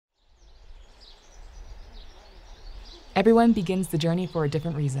Everyone begins the journey for a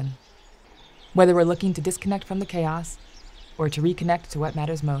different reason. Whether we're looking to disconnect from the chaos or to reconnect to what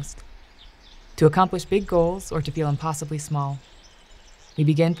matters most, to accomplish big goals or to feel impossibly small, we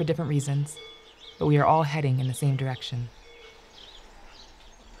begin for different reasons, but we are all heading in the same direction.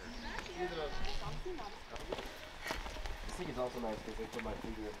 I think it's also nice because they put my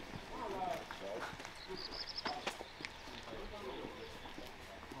finger in.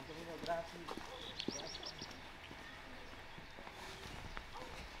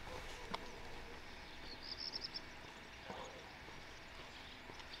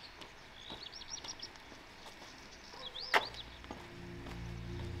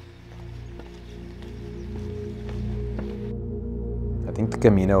 I think the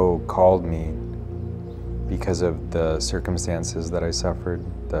Camino called me because of the circumstances that I suffered,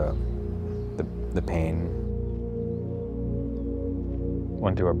 the pain.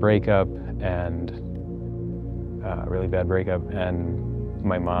 Went through a breakup, and a really bad breakup, and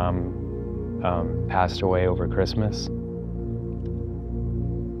my mom passed away over Christmas.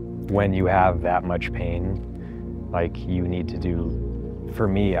 When you have that much pain, like, you need to do, for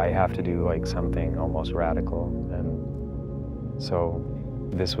me, I have to do like something almost radical, and so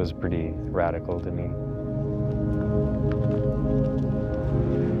this was pretty radical to me.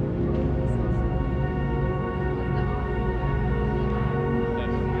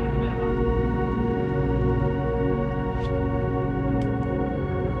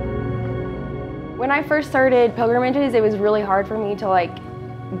 When I first started pilgrimages, it was really hard for me to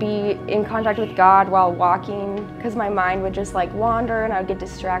be in contact with God while walking, because my mind would just wander and I would get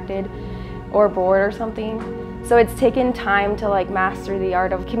distracted or bored or something. So it's taken time to master the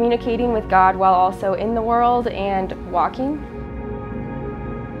art of communicating with God while also in the world and walking.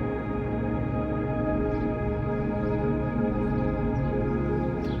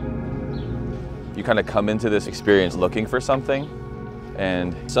 You kind of come into this experience looking for something,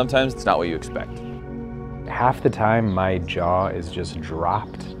 and sometimes it's not what you expect. Half the time my jaw is just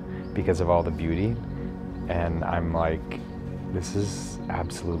dropped because of all the beauty, and I'm like, this is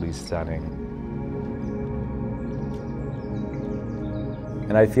absolutely stunning.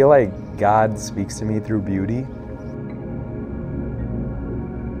 And I feel like God speaks to me through beauty.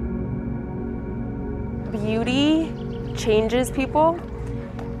 Beauty changes people,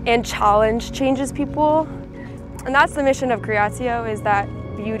 and challenge changes people. And that's the mission of Creatio, is that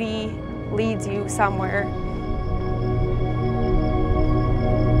beauty leads you somewhere.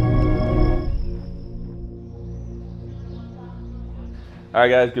 All right,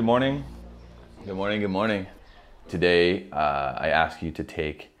 guys, good morning. Good morning, good morning. Today, I ask you to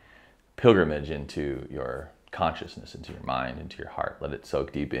take pilgrimage into your consciousness, into your mind, into your heart. Let it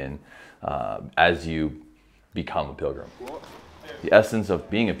soak deep in as you become a pilgrim. The essence of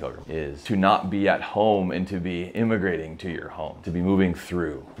being a pilgrim is to not be at home and to be immigrating to your home, to be moving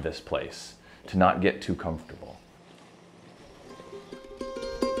through this place, to not get too comfortable.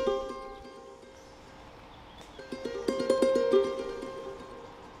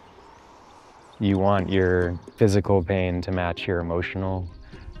 You want your physical pain to match your emotional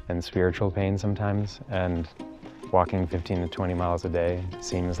and spiritual pain sometimes, and walking 15 to 20 miles a day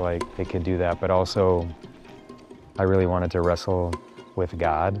seems like it could do that, but also I really wanted to wrestle with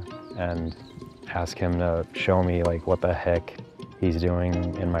God and ask him to show me what the heck he's doing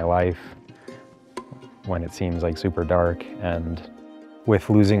in my life when it seems super dark. And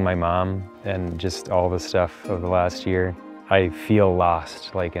with losing my mom and just all the stuff of the last year, I feel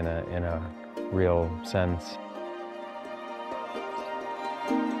lost, in a real sense.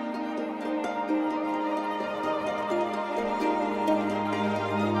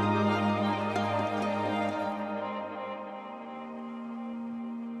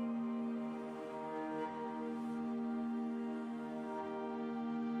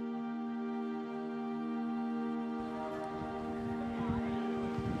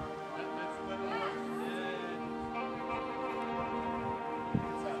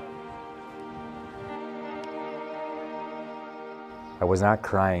 I was not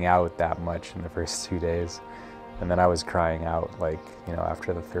crying out that much in the first 2 days. And then I was crying out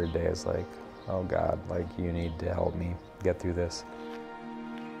after the third day, is oh God, you need to help me get through this.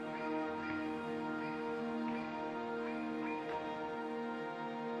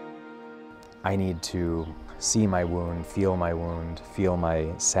 I need to see my wound, feel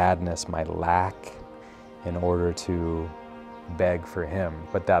my sadness, my lack, in order to beg for him.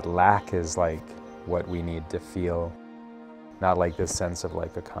 But that lack is what we need to feel. Not this sense of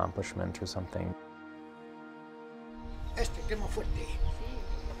accomplishment or something. Este tema fuerte.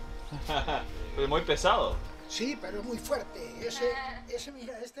 Pero muy pesado.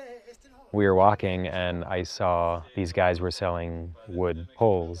 We were walking and I saw these guys were selling wood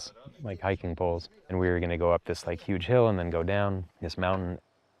poles, like hiking poles. And we were gonna go up this like huge hill and then go down this mountain.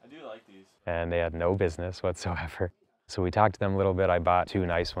 I do like these. And they had no business whatsoever. So we talked to them a little bit. I bought 2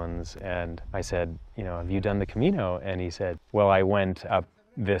 nice ones and I said, you know, have you done the Camino? And he said, well, I went up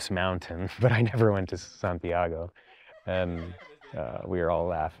this mountain, but I never went to Santiago. And we were all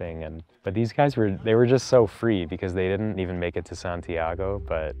laughing. But these guys they were just so free because they didn't even make it to Santiago,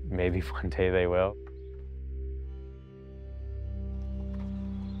 but maybe one day they will.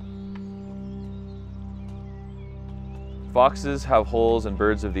 Foxes have holes and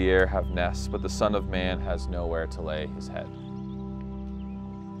birds of the air have nests, but the Son of Man has nowhere to lay his head.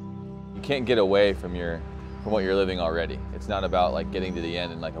 You can't get away from what you're living already. It's not about like getting to the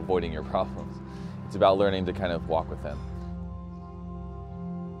end and like avoiding your problems. It's about learning to kind of walk with him.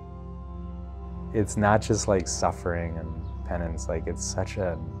 It's not just like suffering and penance, like it's such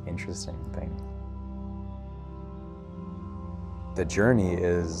an interesting thing. The journey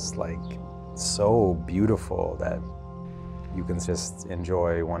is like so beautiful that you can just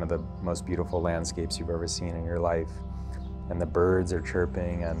enjoy one of the most beautiful landscapes you've ever seen in your life. And the birds are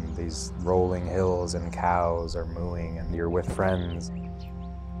chirping and these rolling hills and cows are mooing and you're with friends.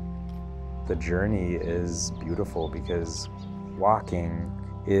 The journey is beautiful because walking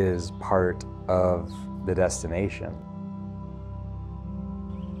is part of the destination.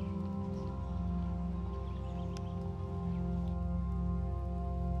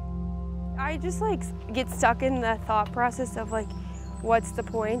 I just like get stuck in the thought process of like, what's the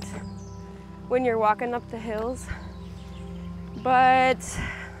point when you're walking up the hills? But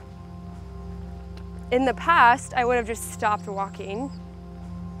in the past, I would have just stopped walking.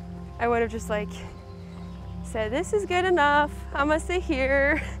 I would have just like said, this is good enough. I'm gonna stay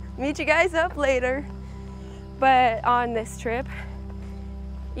here, meet you guys up later. But on this trip,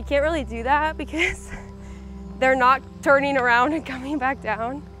 you can't really do that because they're not turning around and coming back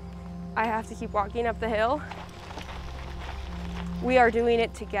down. I have to keep walking up the hill. We are doing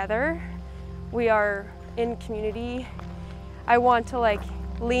it together. We are in community. I want to like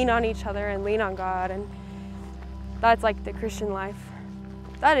lean on each other and lean on God, and that's like the Christian life.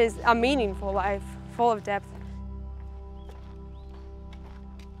 That is a meaningful life, full of depth.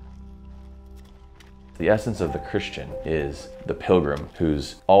 The essence of the Christian is the pilgrim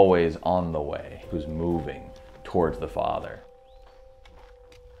who's always on the way, who's moving towards the Father.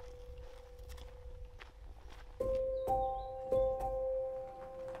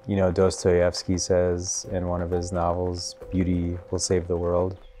 You know, Dostoevsky says in one of his novels, beauty will save the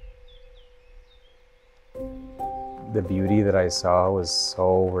world. The beauty that I saw was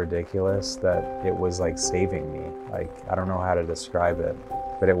so ridiculous that it was like saving me. Like, I don't know how to describe it,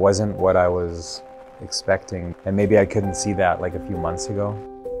 but it wasn't what I was expecting. And maybe I couldn't see that like a few months ago,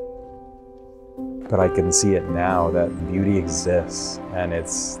 but I can see it now that beauty exists and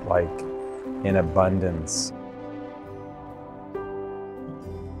it's like in abundance.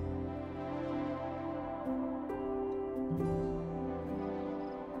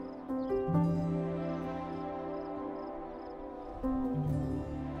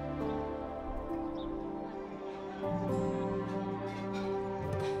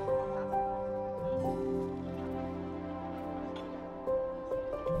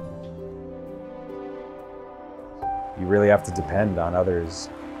 You really have to depend on others.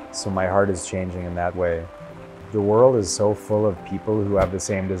 So my heart is changing in that way. The world is so full of people who have the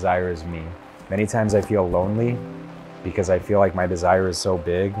same desire as me. Many times I feel lonely because I feel like my desire is so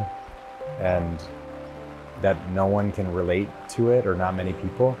big and that no one can relate to it, or not many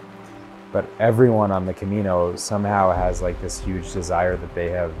people. But everyone on the Camino somehow has like this huge desire that they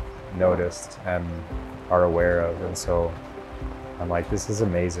have noticed and are aware of. And so I'm like, this is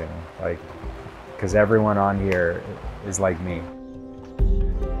amazing. Like, because everyone on here is like me.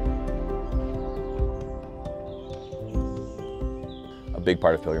 A big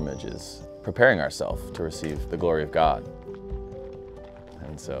part of pilgrimage is preparing ourselves to receive the glory of God.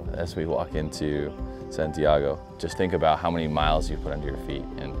 And so as we walk into Santiago, just think about how many miles you've put under your feet,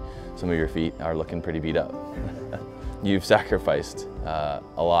 and some of your feet are looking pretty beat up. You've sacrificed a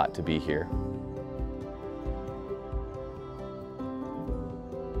lot to be here.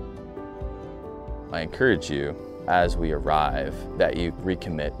 I encourage you, as we arrive, that you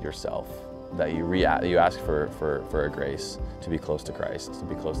recommit yourself, that you ask for a grace to be close to Christ, to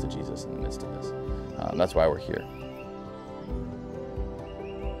be close to Jesus in the midst of this. That's why we're here.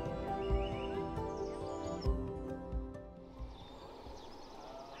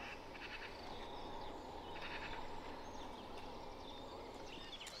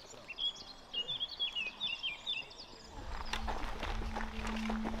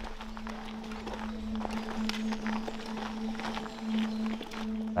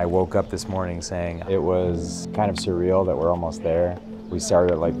 I woke up this morning saying it was kind of surreal that we're almost there. We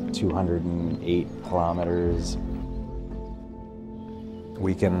started at like 208 kilometers.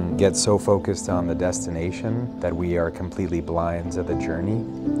 We can get so focused on the destination that we are completely blind to the journey,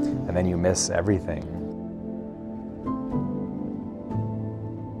 and then you miss everything.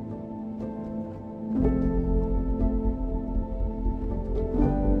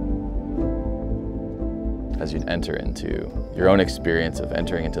 As you enter into your own experience of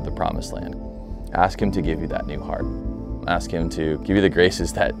entering into the promised land, ask Him to give you that new heart. Ask Him to give you the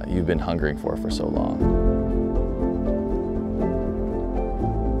graces that you've been hungering for so long.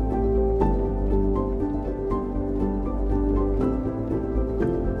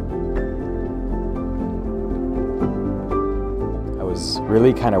 I was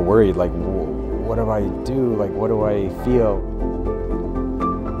really kind of worried, like, what do I do? Like, what do I feel?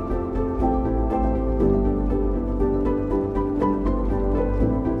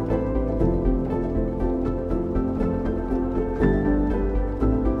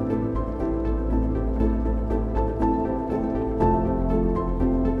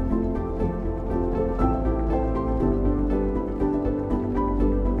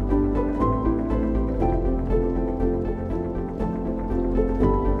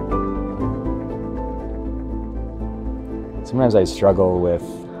 Sometimes I struggle with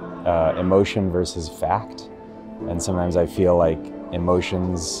emotion versus fact, and sometimes I feel like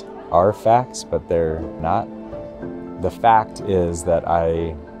emotions are facts, but they're not. The fact is that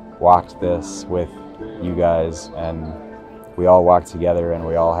I walked this with you guys, and we all walked together, and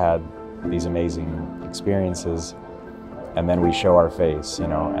we all had these amazing experiences, and then we show our face, you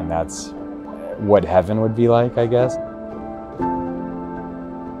know, and that's what heaven would be like, I guess.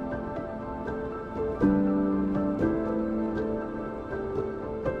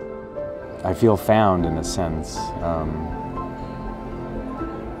 I feel found in a sense.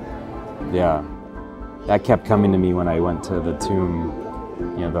 Yeah, that kept coming to me when I went to the tomb.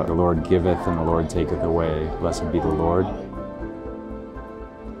 You know, the Lord giveth and the Lord taketh away. Blessed be the Lord.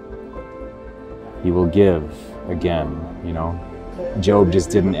 He will give again, you know. Job just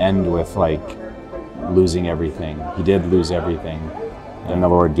didn't end with like losing everything. He did lose everything, and the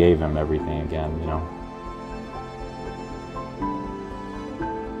Lord gave him everything again, you know.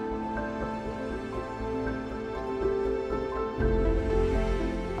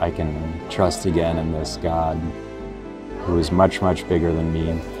 I can trust again in this God who is much, much bigger than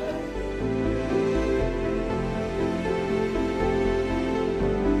me.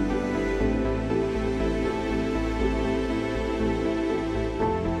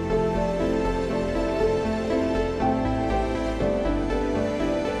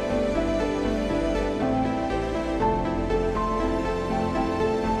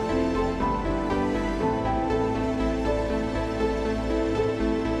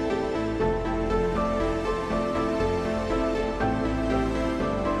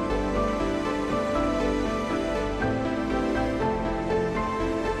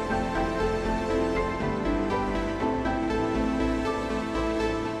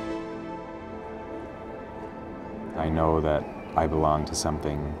 I know that I belong to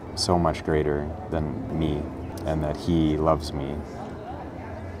something so much greater than me, and that He loves me.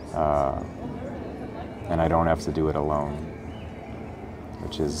 And I don't have to do it alone,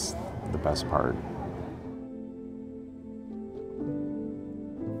 which is the best part.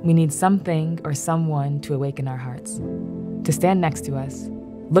 We need something or someone to awaken our hearts, to stand next to us,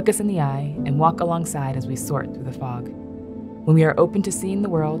 look us in the eye, and walk alongside as we sort through the fog. When we are open to seeing the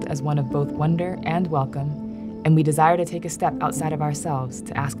world as one of both wonder and welcome, and we desire to take a step outside of ourselves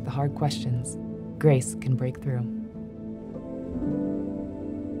to ask the hard questions, grace can break through.